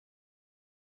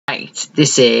Right,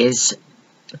 this is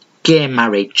gay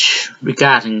marriage.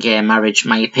 Regarding gay marriage,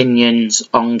 my opinions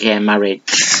on gay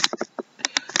marriage.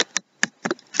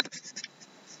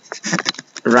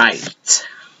 Right.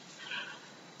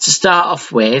 To start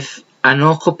off with, I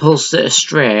know couples that are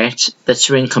straight that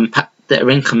are incompatible,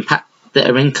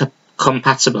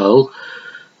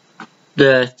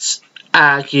 that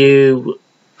argue,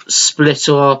 split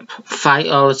up, fight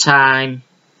all the time,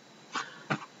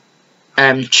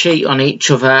 cheat on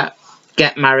each other,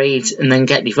 get married and then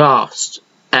get divorced.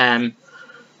 So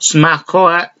my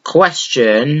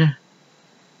question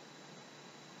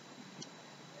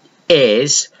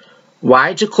is,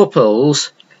 why do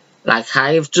couples like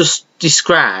I have just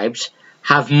described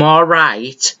have more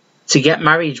right to get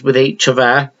married with each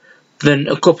other than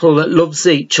a couple that loves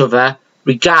each other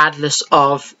regardless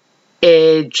of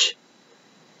age,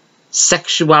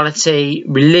 sexuality,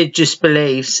 religious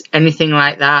beliefs, anything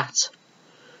like that?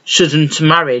 Shouldn't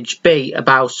marriage be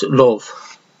about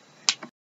love?